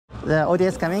the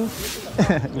audience coming.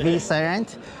 Be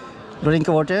silent. Drink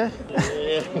water.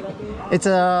 It's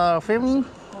filming.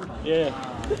 Yeah.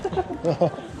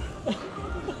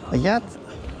 Yes.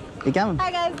 You come.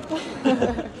 Hi guys.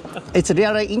 It's a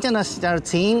really international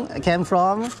team. Came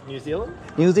from New Zealand.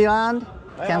 New Zealand.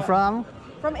 Came from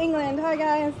England. Hi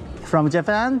guys. from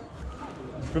Japan.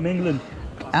 From England.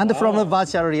 And from the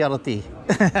virtual reality.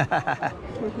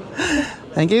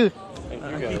 Thank you.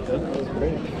 Thank you.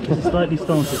 It's slightly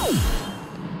slanted.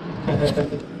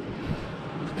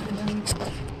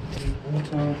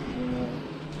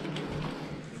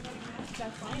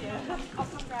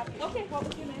 Okay, what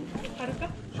was your name? Haruka?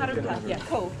 Haruka, yeah,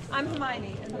 cool. I'm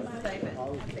Hermione and this is David.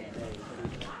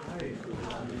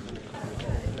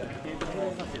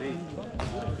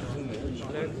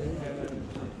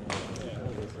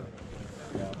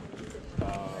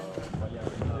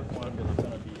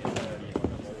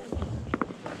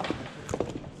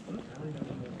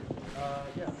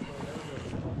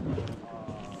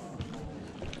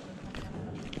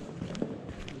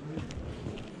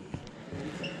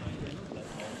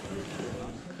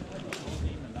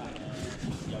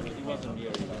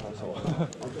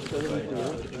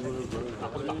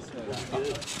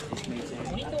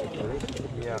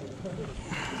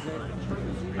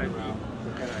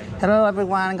 Hello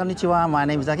everyone, konnichiwa. My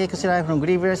name is Akihiko from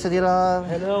GREE VR Studio Lab.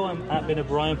 Hello, I'm Atbin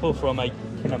Ebrahimpour from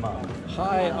IKINEMA.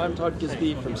 Hi, I'm Todd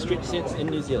Gisby from StretchSense in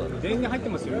New Zealand.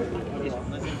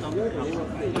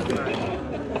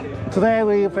 Today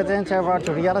we present about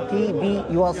reality. Be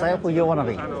yourself who you want to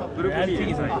be.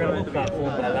 Reality is an incredible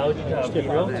platform that allows you to have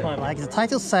real-time. Like the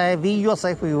title says, be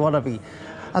yourself who you want to be.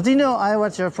 As you know, I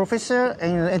was a professor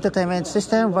in entertainment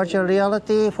system, virtual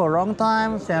reality for a long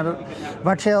time. So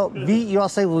virtual, be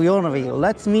yourself who you want to be.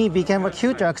 Let me become a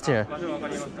cute actor.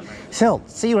 So,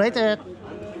 see you later.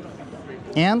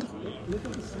 And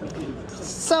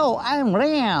so I'm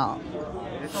real.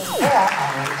 Yeah,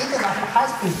 I'm an international high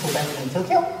school student in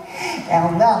Tokyo.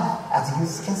 And now, as you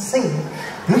can see,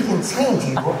 you can change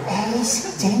your age,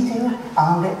 gender,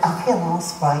 and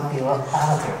appearance by your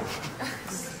avatar.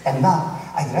 And now,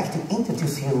 I'd like to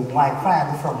introduce you my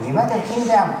friend from the United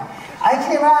Kingdom,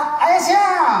 GREE Asia.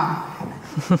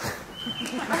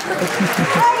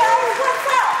 Hi guys, what's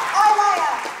up? I'm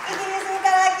Maya.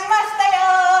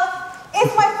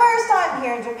 It's my first time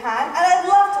here in Japan, and I'd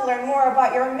love to learn more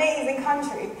about your amazing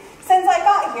country. Since I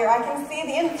got here, I can see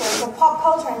the influence of pop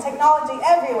culture and technology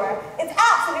everywhere. It's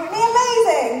absolutely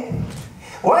amazing.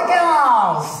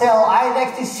 Welcome! So I'd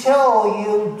like to show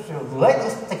you the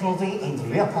latest technology in the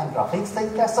real-time graphics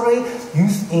industry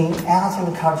used in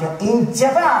Asian culture in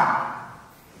Japan.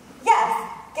 Yes,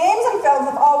 games and films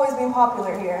have always been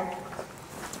popular here.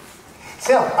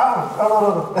 So,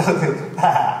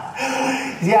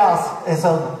 yes,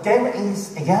 so game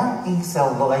is again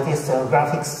the latest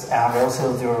graphics and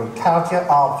also the culture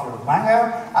of the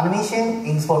manga animation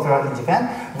is popular in Japan.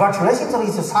 But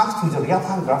recently, thanks to the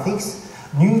real-time graphics,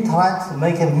 new talent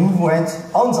make a movement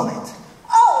on the net.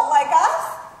 Oh, like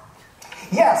us?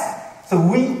 Yes, so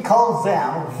we call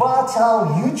them virtual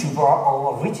YouTuber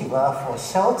or VTuber for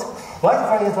short. White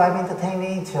Various Live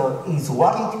Entertainment is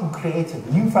working to create a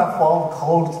new platform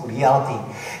called Reality.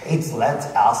 It lets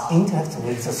us interact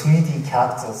with the 3D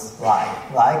characters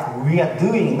like we are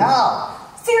doing now.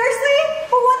 Seriously?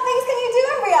 Well, what things can you do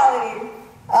in reality?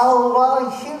 Oh, well,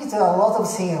 here's a lot of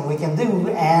things we can do,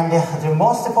 and the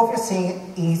most popular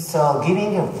thing is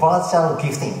giving a virtual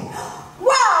gifting.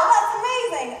 Wow, that's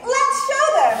amazing! Let's show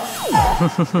them!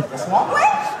 This one?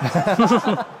 Wait!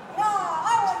 No,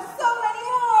 I want so many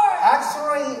more!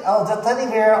 Actually, the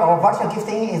teddy bear or virtual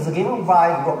gifting is given by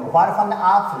your mobile phone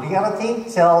app Reality.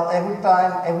 So every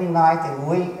time, every night,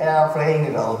 we are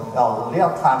playing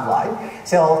real-time live.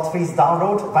 So please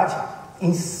download virtual.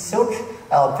 In search,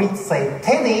 please say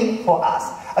Teddy for us.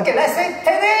 Okay, let's say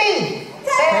Teddy!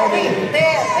 Teddy!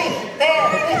 Teddy!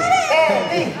 Teddy!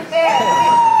 Teddy!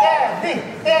 Teddy!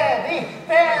 Teddy!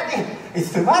 Teddy! It's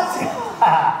too much?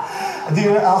 Do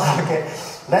you, okay,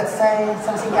 let's say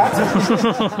something else.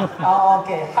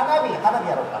 Okay, Hanabi,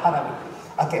 Hanabi.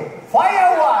 Okay,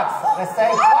 fireworks! Let's say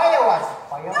fireworks.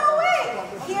 No way!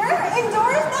 Here,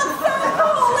 indoors, that's so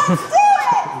cool! Let's do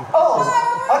it! Oh,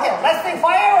 okay, let's say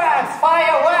fireworks!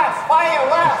 Fireworks!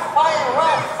 Fireworks!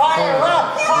 Fireworks!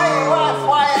 Fireworks! Fireworks!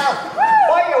 Fireworks!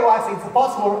 Fireworks is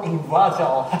possible in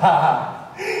virtual.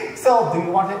 So, do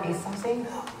you want to eat something?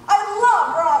 I love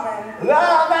ramen!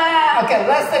 Ramen! Okay,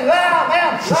 let's say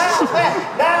ramen! Ramen!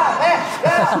 Ramen!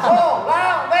 Ramen! Oh,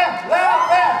 ramen!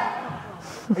 Ramen!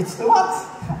 It's too much?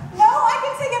 No, I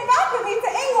can take it back with me to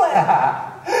England!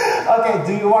 Okay,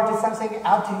 do you want something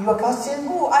out to your costume?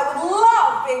 Ooh, I would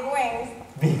love big wings.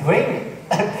 Big wing.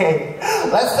 Okay,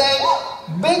 let's say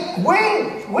big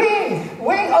wing, wing.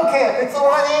 Okay, it's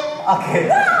already. Okay.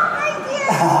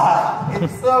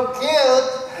 It's so cute.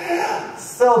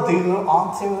 So, do you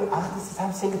want to add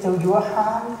something to your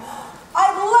hand?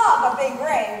 I'd love a big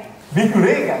ring. Big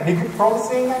ring? Big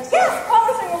promising? Yes,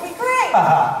 promising will be great.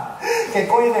 結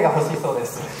婚指輪が欲しいそうで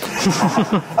す。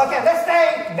Okay, let's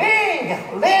say ring.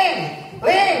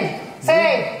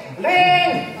 Say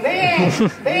ring.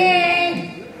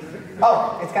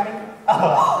 Oh, it's coming. Oh.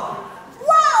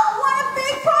 Wow, what a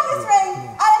big promise ring.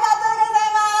 Arigatou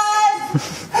gozaimasu.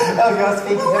 Oh, you're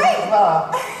speaking wait.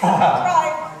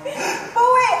 Right. But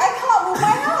wait, I can't move my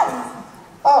hands.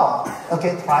 Oh,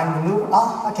 okay, try and move.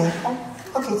 Oh, okay.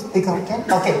 Okay, it's bigger again.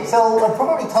 Okay, so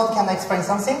probably Todd can explain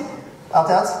something.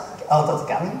 Todd's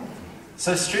coming.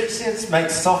 So StretchSense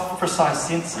makes soft, precise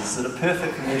sensors that are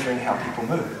perfect for measuring how people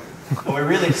move. And we're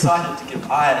really excited to give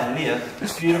Aya and Leah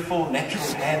beautiful, natural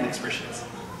hand expressions.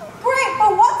 Great,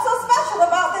 but what's so special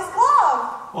about this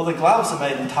glove? Well, the gloves are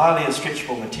made entirely of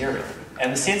stretchable material,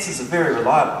 and the sensors are very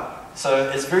reliable.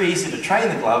 So it's very easy to train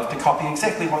the glove to copy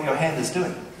exactly what your hand is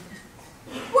doing.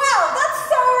 Wow, that's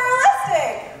so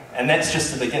realistic! And that's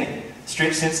just the beginning.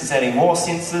 StretchSense is adding more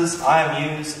sensors,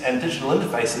 IMUs, and digital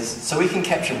interfaces so we can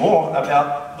capture more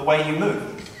about the way you move.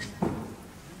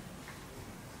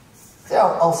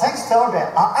 So, thanks, Todd.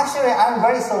 Actually, I'm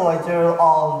very sorry. The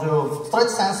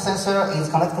StretchSense sensor is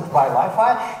connected by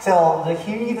Wi-Fi. So,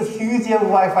 here is the huge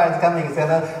Wi-Fi is coming. So,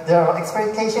 the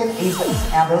expectation is,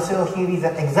 and also here is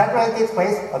the exaggerated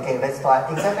face. Okay, let's try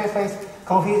exaggerated face,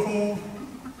 confusing,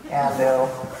 and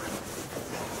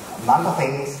manga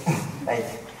face, like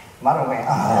manga way.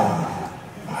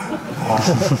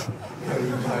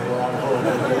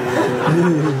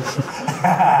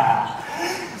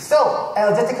 So,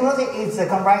 the technology is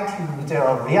combined to the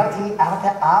reality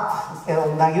avatar app.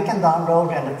 So now you can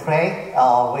download and play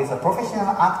with the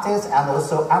professional actors, and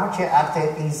also amateur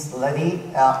actor is ready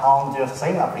on the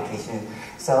same application.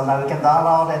 So now you can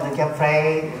download and you can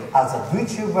play as a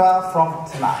VTuber from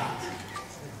tonight.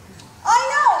 I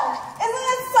know! Isn't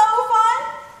it so fun?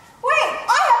 Wait,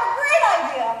 I have a great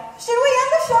idea! Should we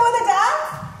end the show with a dance?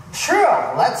 Sure,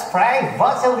 let's play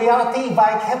Virtual Reality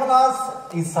by KMNZ.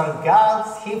 It's a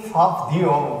girls hip-hop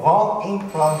duo born in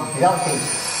from reality.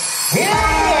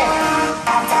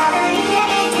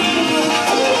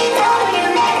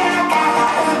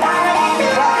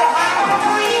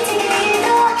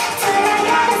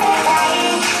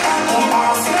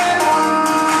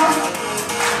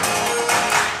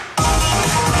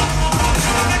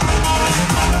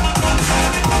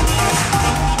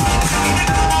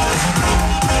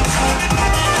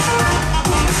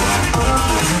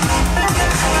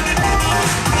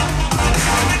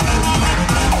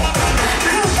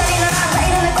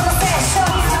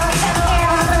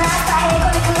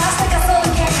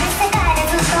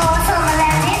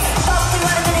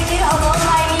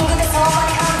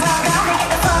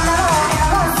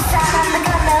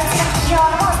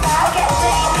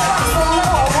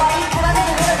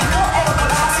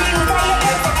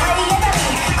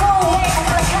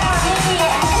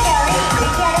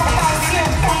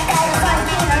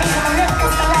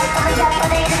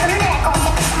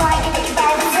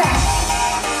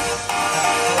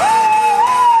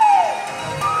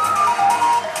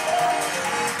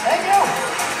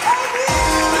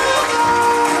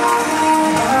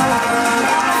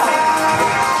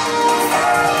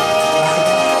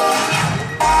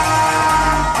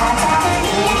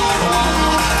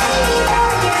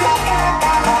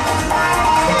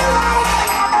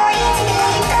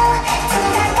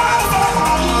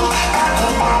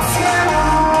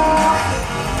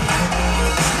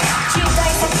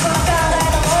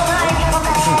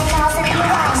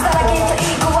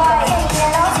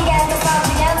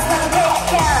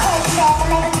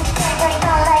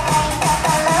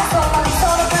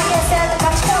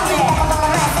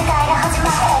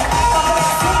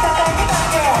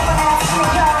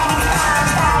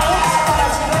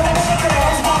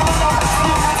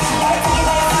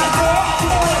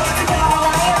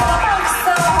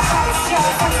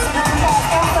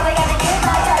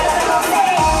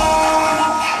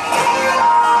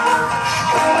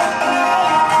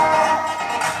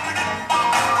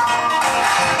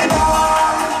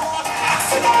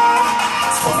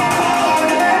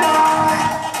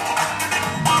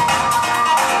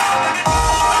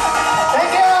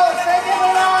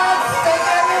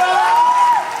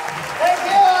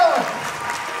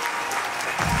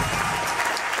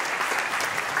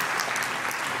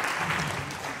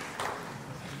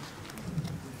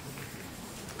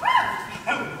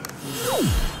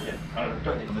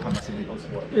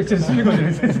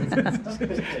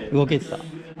 動けてた。はい、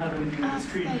とい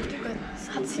うか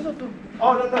初仕事。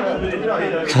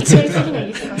初やりすぎない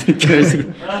ですか？やりすぎ。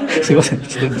すいません。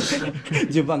ちょっと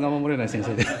順番が守れない先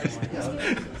生で。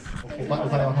お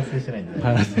金は発生してないんで。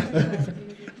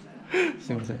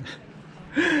すいません。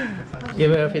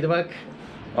Give a feedback.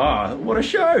 Ah, what a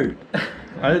show!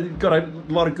 I got a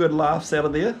lot of good laughs out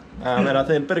of there, and I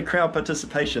think a bit of crowd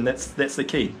participation. That's the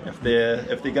key. If they're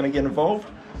going to get involved,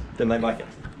 then they like it.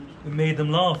 We made them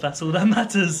laugh. That's all that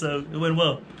matters. So it went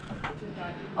well.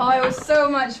 Oh, it was so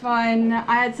much fun.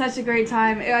 I had such a great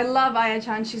time. I love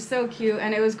Aya-chan. She's so cute,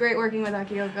 and it was great working with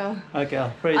Akihiko. Okay,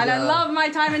 and I love my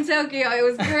time in Tokyo. It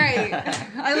was great.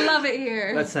 I love it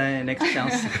here. Let's say next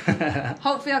chance.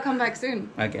 Hopefully I'll come back soon.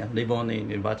 Okay, live on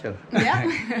in virtual. Yeah.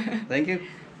 Thank you.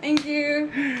 Thank you.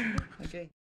 Okay.